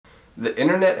The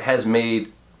internet has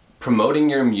made promoting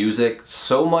your music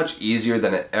so much easier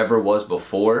than it ever was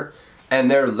before.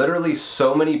 And there are literally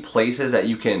so many places that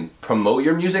you can promote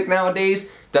your music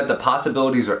nowadays that the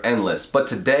possibilities are endless. But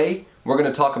today, we're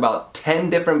going to talk about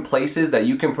 10 different places that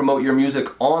you can promote your music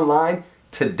online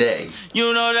today.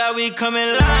 You know that we coming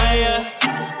liars.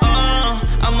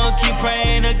 I'ma keep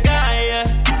praying to God,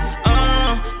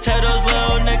 tell those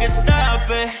little niggas stop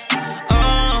it.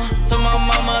 Tell my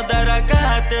mama that I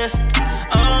got this.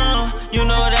 You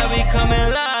know that we coming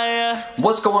liar.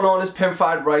 What's going on? It's Pimp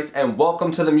Fried Rice, and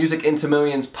welcome to the Music Into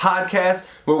Millions podcast,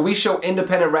 where we show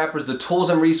independent rappers the tools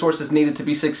and resources needed to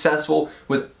be successful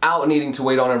without needing to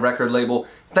wait on a record label.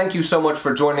 Thank you so much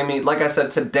for joining me. Like I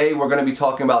said, today we're going to be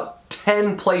talking about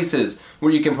 10 places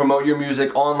where you can promote your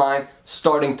music online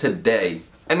starting today.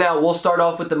 And now we'll start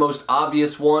off with the most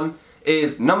obvious one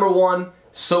is number one,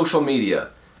 social media.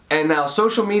 And now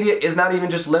social media is not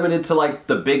even just limited to like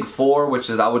the big four, which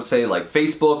is I would say like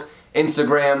Facebook,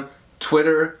 Instagram,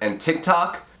 Twitter, and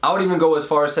TikTok. I would even go as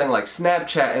far as saying like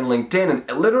Snapchat and LinkedIn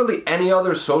and literally any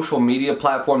other social media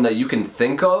platform that you can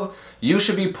think of. You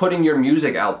should be putting your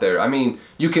music out there. I mean,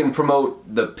 you can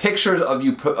promote the pictures of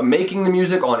you making the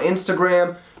music on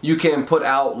Instagram. You can put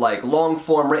out like long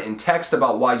form written text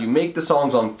about why you make the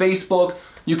songs on Facebook.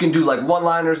 You can do like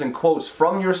one-liners and quotes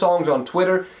from your songs on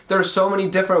Twitter. There are so many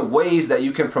different ways that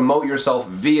you can promote yourself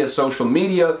via social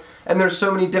media, and there's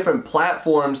so many different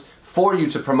platforms for you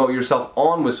to promote yourself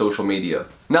on with social media.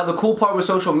 Now the cool part with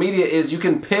social media is you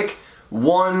can pick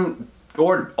one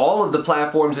or all of the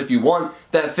platforms if you want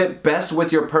that fit best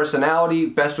with your personality,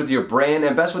 best with your brand,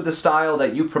 and best with the style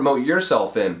that you promote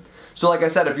yourself in. So like I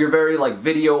said, if you're very like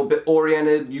video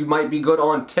oriented, you might be good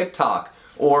on TikTok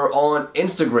or on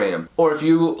Instagram. Or if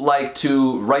you like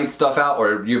to write stuff out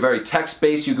or you're very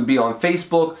text-based, you could be on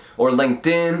Facebook or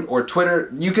LinkedIn or Twitter.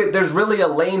 There's really a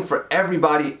lane for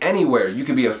everybody anywhere. You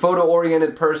could be a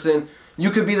photo-oriented person. You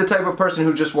could be the type of person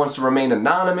who just wants to remain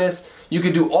anonymous. You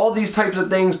could do all these types of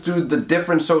things through the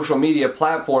different social media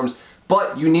platforms,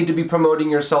 but you need to be promoting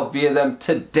yourself via them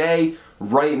today,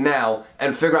 right now,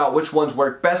 and figure out which ones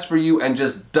work best for you and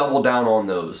just double down on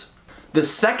those. The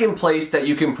second place that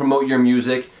you can promote your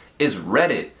music is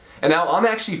Reddit. And now I'm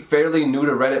actually fairly new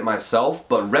to Reddit myself,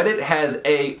 but Reddit has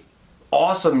a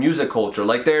awesome music culture.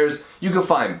 Like you can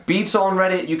find beats on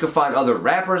Reddit, you can find other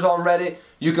rappers on Reddit,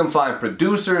 you can find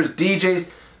producers,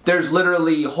 DJs. There's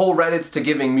literally whole Reddits to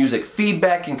giving music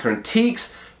feedback and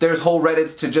critiques. There's whole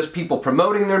Reddits to just people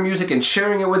promoting their music and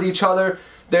sharing it with each other.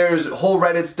 There's whole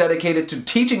Reddits dedicated to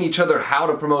teaching each other how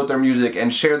to promote their music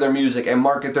and share their music and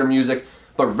market their music.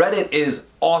 But Reddit is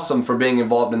awesome for being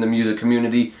involved in the music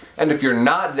community. And if you're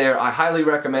not there, I highly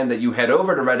recommend that you head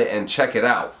over to Reddit and check it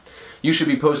out. You should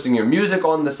be posting your music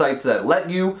on the sites that let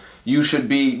you. You should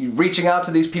be reaching out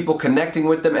to these people, connecting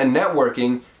with them, and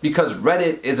networking, because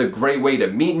Reddit is a great way to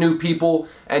meet new people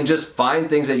and just find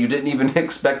things that you didn't even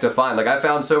expect to find. Like I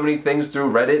found so many things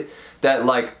through Reddit that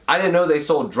like I didn't know they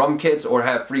sold drum kits or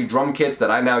have free drum kits that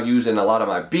I now use in a lot of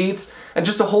my beats, and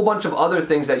just a whole bunch of other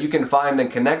things that you can find and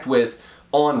connect with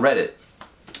on Reddit.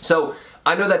 So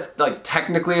I know that's like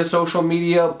technically a social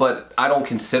media, but I don't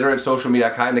consider it social media. I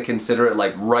kind of consider it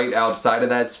like right outside of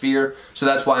that sphere. So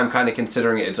that's why I'm kind of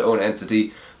considering it its own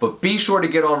entity. But be sure to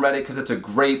get on Reddit because it's a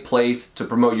great place to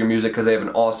promote your music because they have an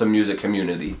awesome music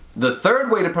community. The third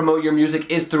way to promote your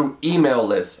music is through email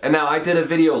lists. And now I did a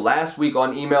video last week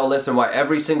on email lists and why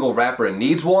every single rapper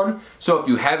needs one. So if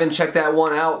you haven't checked that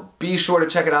one out, be sure to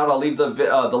check it out. I'll leave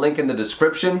the link in the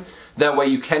description. That way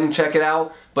you can check it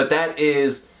out. But that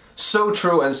is so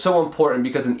true and so important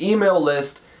because an email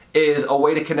list is a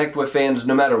way to connect with fans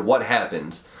no matter what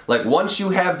happens. Like once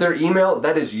you have their email,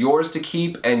 that is yours to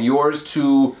keep and yours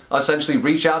to essentially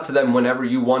reach out to them whenever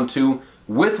you want to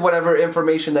with whatever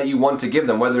information that you want to give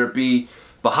them, whether it be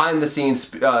behind the scenes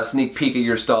sneak peek at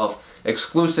your stuff,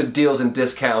 exclusive deals and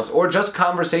discounts, or just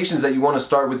conversations that you want to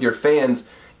start with your fans.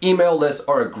 Email lists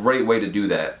are a great way to do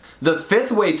that. The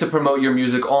fifth way to promote your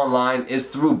music online is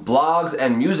through blogs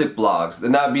and music blogs.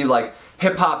 And that would be like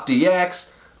Hip Hop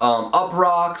DX,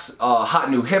 Uproxx, Hot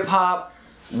New Hip Hop,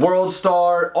 World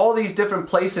Star, all these different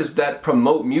places that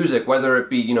promote music, whether it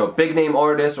be, you know, big name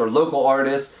artists or local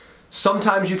artists.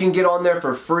 Sometimes you can get on there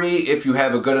for free if you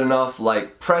have a good enough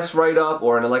like press write-up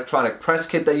or an electronic press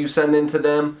kit that you send in to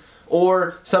them.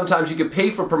 Or sometimes you could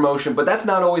pay for promotion, but that's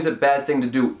not always a bad thing to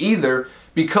do either,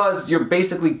 because you're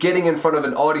basically getting in front of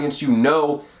an audience you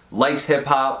know likes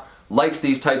hip-hop, likes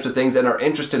these types of things, and are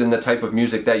interested in the type of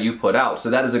music that you put out. So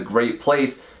that is a great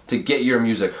place to get your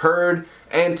music heard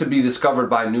and to be discovered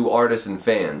by new artists and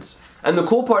fans. And the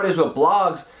cool part is with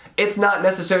blogs it's not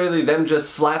necessarily them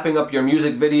just slapping up your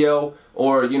music video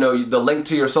or, you know, the link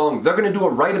to your song. They're going to do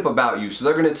a write-up about you. So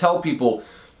they're going to tell people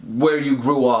where you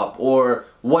grew up, or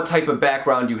what type of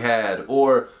background you had,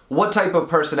 or what type of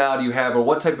personality you have, or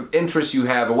what type of interests you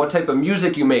have, or what type of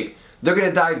music you make. They're going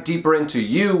to dive deeper into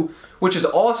you, which is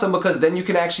awesome because then you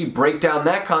can actually break down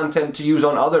that content to use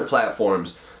on other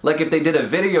platforms. Like if they did a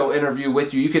video interview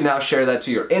with you, you can now share that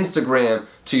to your Instagram,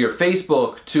 to your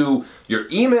Facebook, to your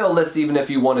email list even if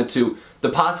you wanted to. The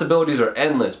possibilities are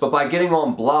endless. But by getting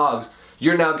on blogs,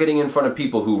 you're now getting in front of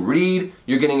people who read,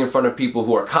 you're getting in front of people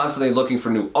who are constantly looking for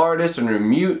new artists or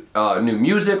new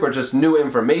music or just new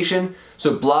information.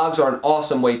 So blogs are an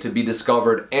awesome way to be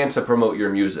discovered and to promote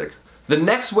your music. The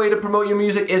next way to promote your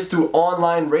music is through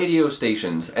online radio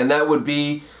stations, and that would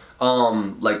be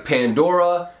like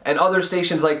Pandora and other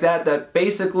stations like that that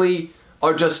basically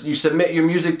are just, you submit your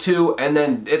music to, and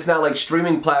then it's not like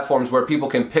streaming platforms where people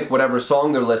can pick whatever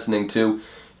song they're listening to.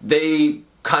 They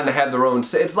kind of have their own,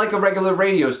 it's like a regular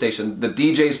radio station. The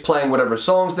DJ's playing whatever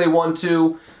songs they want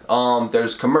to,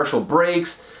 there's commercial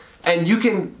breaks, and you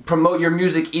can promote your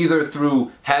music either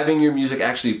through having your music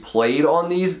actually played on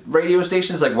these radio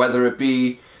stations, like whether it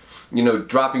be, you know,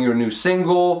 dropping your new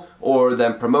single, or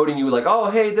them promoting you like, oh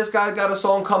hey, this guy got a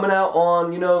song coming out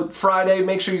on, you know, Friday,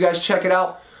 make sure you guys check it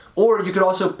out. Or you could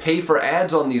also pay for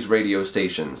ads on these radio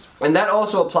stations. And that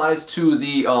also applies to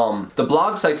the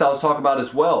blog sites I was talking about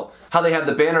as well. How they have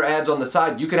the banner ads on the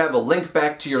side. You could have a link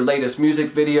back to your latest music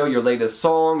video, your latest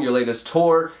song, your latest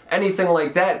tour, anything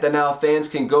like that, that now fans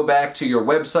can go back to your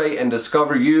website and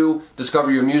discover you,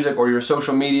 discover your music or your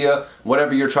social media,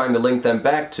 whatever you're trying to link them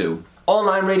back to.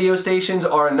 Online radio stations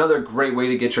are another great way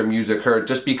to get your music heard,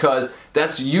 just because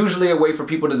that's usually a way for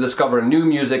people to discover new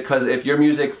music, because if your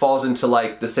music falls into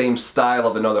like the same style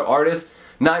of another artist,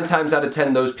 9 times out of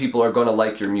 10 those people are going to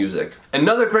like your music.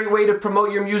 Another great way to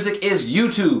promote your music is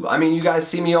YouTube. I mean, you guys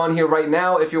see me on here right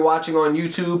now if you're watching on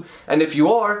YouTube, and if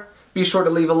you are, be sure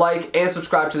to leave a like and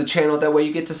subscribe to the channel. That way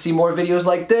you get to see more videos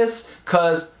like this,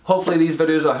 because hopefully these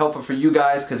videos are helpful for you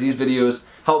guys, because these videos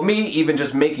help me even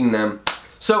just making them.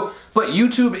 So, but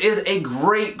YouTube is a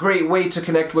great way to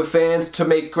connect with fans, to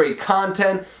make great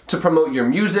content, to promote your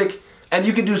music, and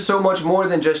you can do so much more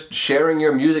than just sharing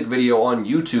your music video on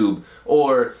YouTube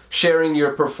or sharing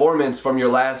your performance from your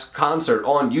last concert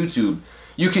on YouTube.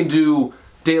 You can do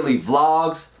daily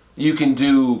vlogs, you can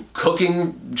do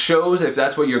cooking shows if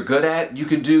that's what you're good at, you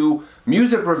could do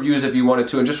music reviews if you wanted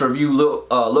to and just review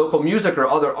local music or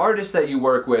other artists that you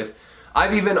work with.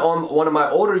 I've even, on one of my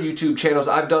older YouTube channels,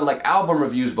 I've done like album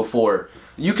reviews before.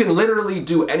 You can literally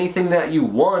do anything that you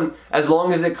want as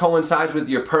long as it coincides with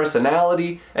your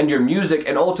personality and your music,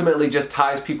 and ultimately just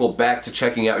ties people back to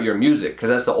checking out your music, because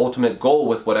that's the ultimate goal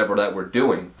with whatever that we're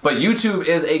doing. But YouTube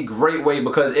is a great way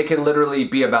because it can literally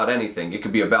be about anything. It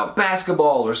could be about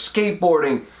basketball or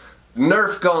skateboarding,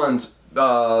 Nerf guns,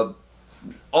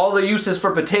 all the uses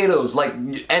for potatoes, like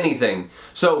anything.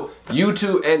 So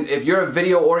YouTube, and if you're a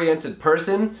video oriented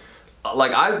person,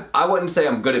 like I wouldn't say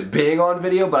I'm good at being on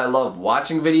video, but I love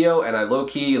watching video and I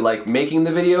low-key like making the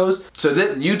videos. So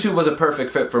that YouTube was a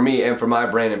perfect fit for me and for my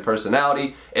brand and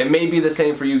personality. It may be the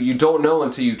same for you. You don't know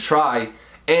until you try,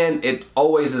 and it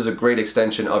always is a great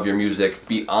extension of your music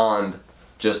beyond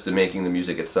just the making the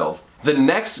music itself. The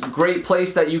next great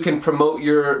place that you can promote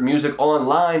your music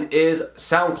online is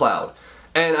SoundCloud.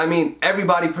 And I mean,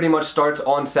 everybody pretty much starts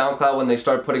on SoundCloud when they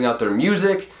start putting out their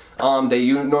music.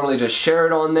 They normally just share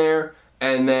it on there,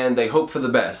 and then they hope for the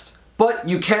best. But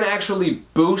you can actually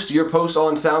boost your posts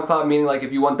on SoundCloud, meaning like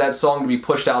if you want that song to be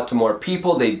pushed out to more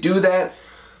people, they do that.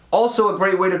 Also, a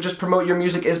great way to just promote your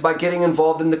music is by getting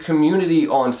involved in the community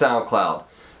on SoundCloud.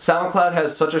 SoundCloud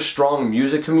has such a strong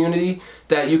music community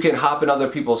that you can hop in other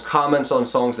people's comments on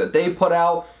songs that they put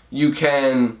out. You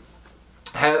can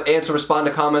respond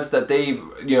to comments that they've,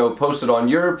 you know, posted on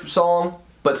your song.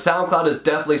 But SoundCloud is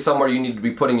definitely somewhere you need to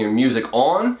be putting your music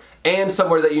on, and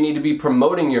somewhere that you need to be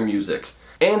promoting your music.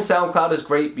 And SoundCloud is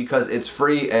great because it's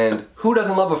free, and who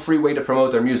doesn't love a free way to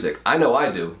promote their music? I know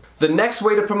I do. The next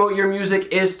way to promote your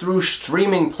music is through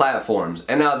streaming platforms.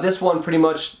 And now this one pretty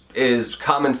much is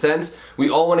common sense.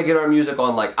 We all want to get our music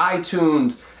on like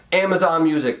iTunes, Amazon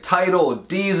Music, Tidal,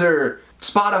 Deezer,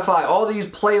 Spotify, all these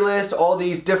playlists, all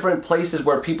these different places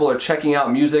where people are checking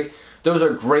out music. Those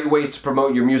are great ways to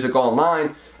promote your music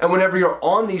online. And whenever you're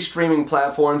on these streaming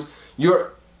platforms,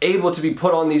 you're able to be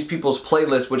put on these people's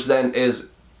playlists, which then is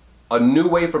a new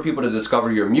way for people to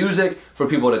discover your music, for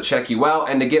people to check you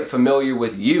out, and to get familiar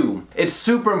with you. It's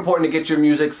super important to get your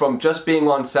music from just being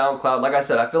on SoundCloud. Like I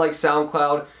said, I feel like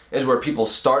SoundCloud is where people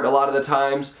start a lot of the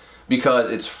times because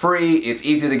it's free, it's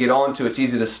easy to get onto, it's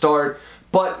easy to start.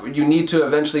 but you need to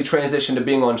eventually transition to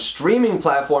being on streaming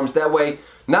platforms. That way,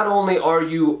 not only are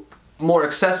you more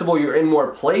accessible, you're in more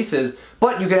places,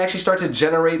 but you can actually start to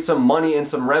generate some money and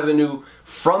some revenue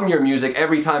from your music.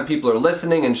 Every time people are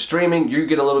listening and streaming, you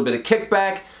get a little bit of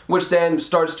kickback, which then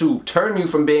starts to turn you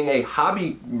from being a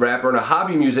hobby rapper and a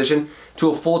hobby musician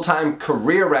to a full-time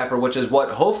career rapper, which is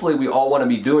what hopefully we all want to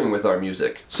be doing with our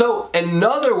music. So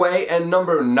another way, and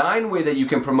number 9 way that you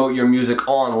can promote your music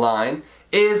online,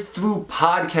 is through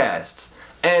podcasts.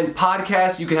 And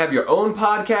podcasts, you can have your own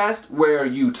podcast where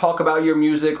you talk about your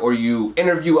music, or you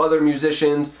interview other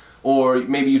musicians, or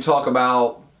maybe you talk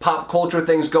about pop culture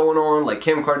things going on like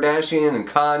Kim Kardashian and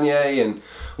Kanye and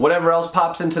whatever else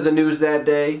pops into the news that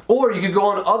day. Or you could go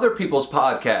on other people's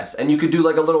podcasts and you could do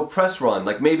like a little press run.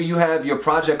 Like maybe you have your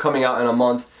project coming out in a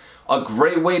month. A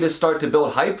great way to start to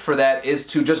build hype for that is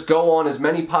to just go on as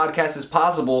many podcasts as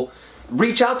possible.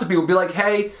 Reach out to people, be like,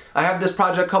 hey, I have this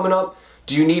project coming up.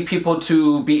 Do you need people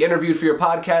to be interviewed for your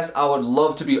podcast? I would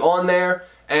love to be on there,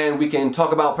 and we can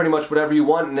talk about pretty much whatever you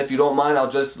want, and if you don't mind, I'll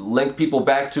just link people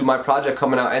back to my project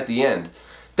coming out at the end.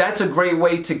 That's a great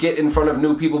way to get in front of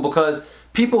new people, because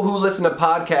people who listen to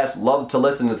podcasts love to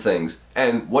listen to things.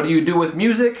 And what do you do with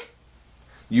music?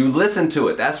 You listen to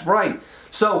it, that's right.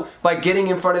 So by getting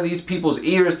in front of these people's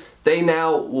ears, they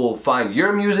now will find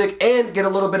your music and get a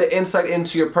little bit of insight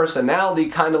into your personality,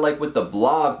 kind of like with the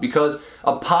blog, because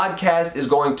a podcast is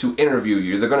going to interview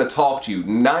you. They're going to talk to you.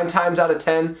 9 times out of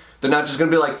 10, they're not just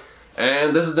going to be like,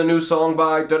 and this is the new song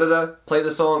by da-da-da, play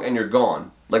the song and you're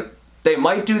gone. Like, they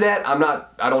might do that.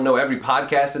 I don't know every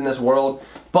podcast in this world,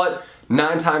 but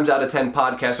 9 times out of 10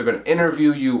 podcasts are going to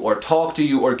interview you or talk to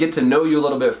you or get to know you a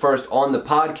little bit first on the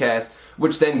podcast,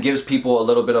 which then gives people a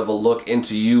little bit of a look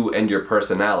into you and your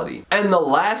personality. And the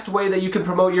last way that you can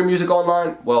promote your music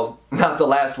online, well, not the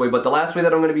last way, but the last way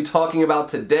that I'm going to be talking about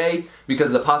today,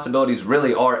 because the possibilities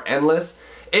really are endless,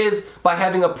 is by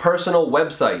having a personal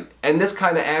website. And this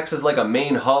kind of acts as like a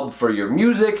main hub for your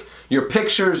music, your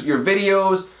pictures, your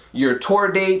videos, your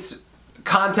tour dates,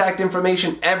 contact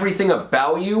information, everything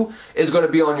about you is going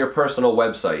to be on your personal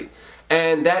website.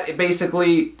 And that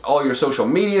basically, all your social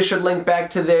media should link back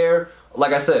to there.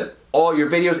 Like I said, all your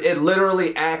videos, it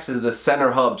literally acts as the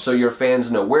center hub so your fans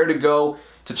know where to go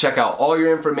to check out all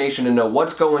your information and know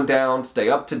what's going down, stay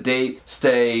up to date,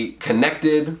 stay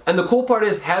connected. And the cool part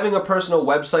is having a personal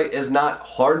website is not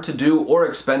hard to do or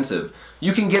expensive.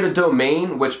 You can get a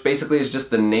domain, which basically is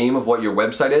just the name of what your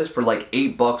website is, for like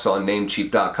 $8 on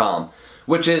Namecheap.com,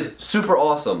 which is super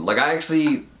awesome. Like, I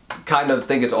actually kind of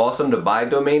think it's awesome to buy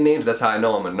domain names. That's how I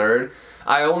know I'm a nerd.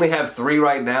 I only have 3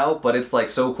 right now, but it's like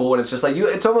so cool, and it's just like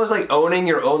it's almost like owning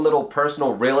your own little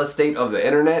personal real estate of the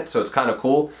internet, so it's kind of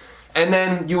cool. And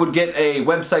then you would get a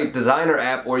website designer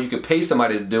app, or you could pay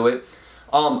somebody to do it.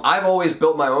 I've always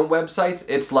built my own websites.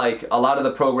 It's like a lot of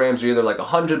the programs are either like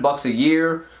 $100 a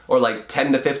year or like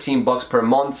 10 to 15 bucks per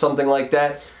month, something like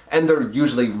that. And they're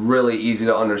usually really easy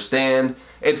to understand.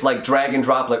 It's like drag and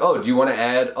drop, like, oh, do you want to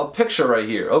add a picture right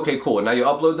here? Okay, cool. And now you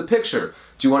upload the picture.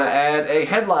 Do you want to add a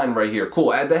headline right here?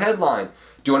 Cool, add the headline.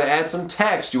 Do you want to add some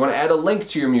text? Do you want to add a link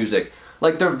to your music?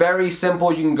 Like, they're very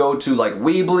simple. You can go to like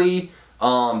Weebly.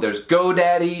 There's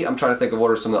GoDaddy. I'm trying to think of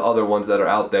what are some of the other ones that are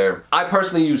out there. I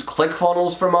personally use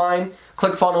ClickFunnels for mine.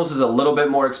 ClickFunnels is a little bit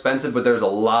more expensive, but there's a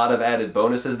lot of added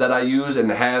bonuses that I use and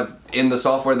have in the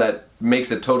software that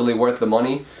makes it totally worth the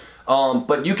money.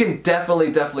 But you can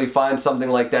definitely find something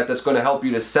like that that's going to help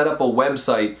you to set up a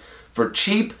website for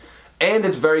cheap, and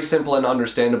it's very simple and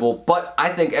understandable. But I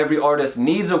think every artist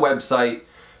needs a website.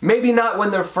 Maybe not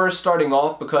when they're first starting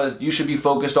off, because you should be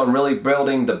focused on really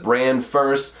building the brand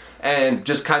first and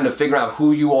just kind of figure out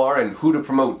who you are and who to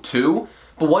promote to.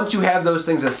 But once you have those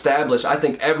things established, I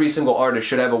think every single artist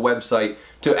should have a website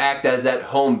to act as that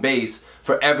home base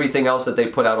for everything else that they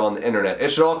put out on the internet.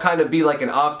 It should all kind of be like an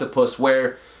octopus,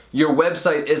 where your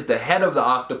website is the head of the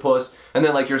octopus, and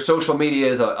then like your social media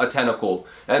is a tentacle,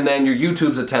 and then your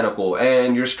YouTube's a tentacle,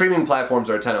 and your streaming platforms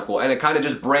are a tentacle, and it kind of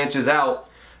just branches out.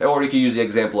 Or you could use the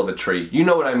example of a tree. You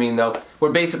know what I mean though,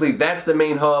 where basically that's the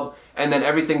main hub, and then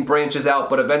everything branches out,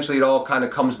 but eventually it all kind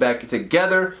of comes back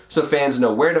together so fans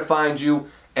know where to find you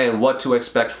and what to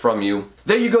expect from you.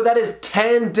 There you go, that is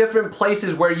 10 different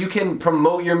places where you can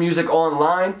promote your music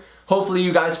online. Hopefully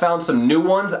you guys found some new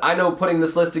ones. I know putting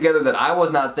this list together that I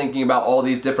was not thinking about all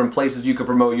these different places you could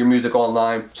promote your music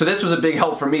online. So this was a big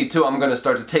help for me too. I'm gonna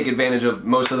start to take advantage of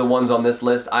most of the ones on this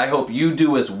list. I hope you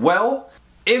do as well.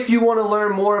 If you want to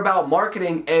learn more about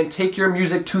marketing and take your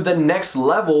music to the next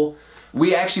level,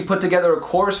 we actually put together a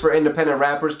course for independent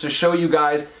rappers to show you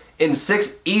guys In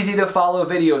 6 easy to follow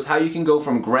videos, how you can go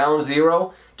from ground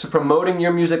zero to promoting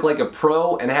your music like a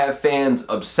pro and have fans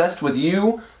obsessed with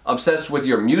you, obsessed with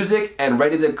your music, and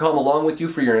ready to come along with you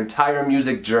for your entire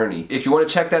music journey. If you want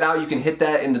to check that out, you can hit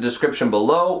that in the description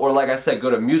below, or like I said,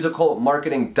 go to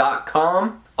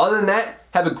musicalmarketing.com. Other than that,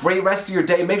 have a great rest of your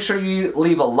day. Make sure you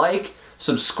leave a like,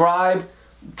 subscribe,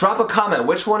 drop a comment.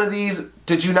 Which one of these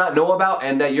did you not know about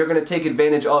and that you're going to take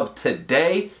advantage of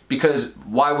today? Because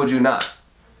why would you not?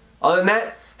 Other than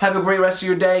that, have a great rest of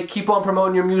your day. Keep on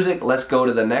promoting your music. Let's go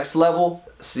to the next level.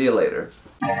 See you later.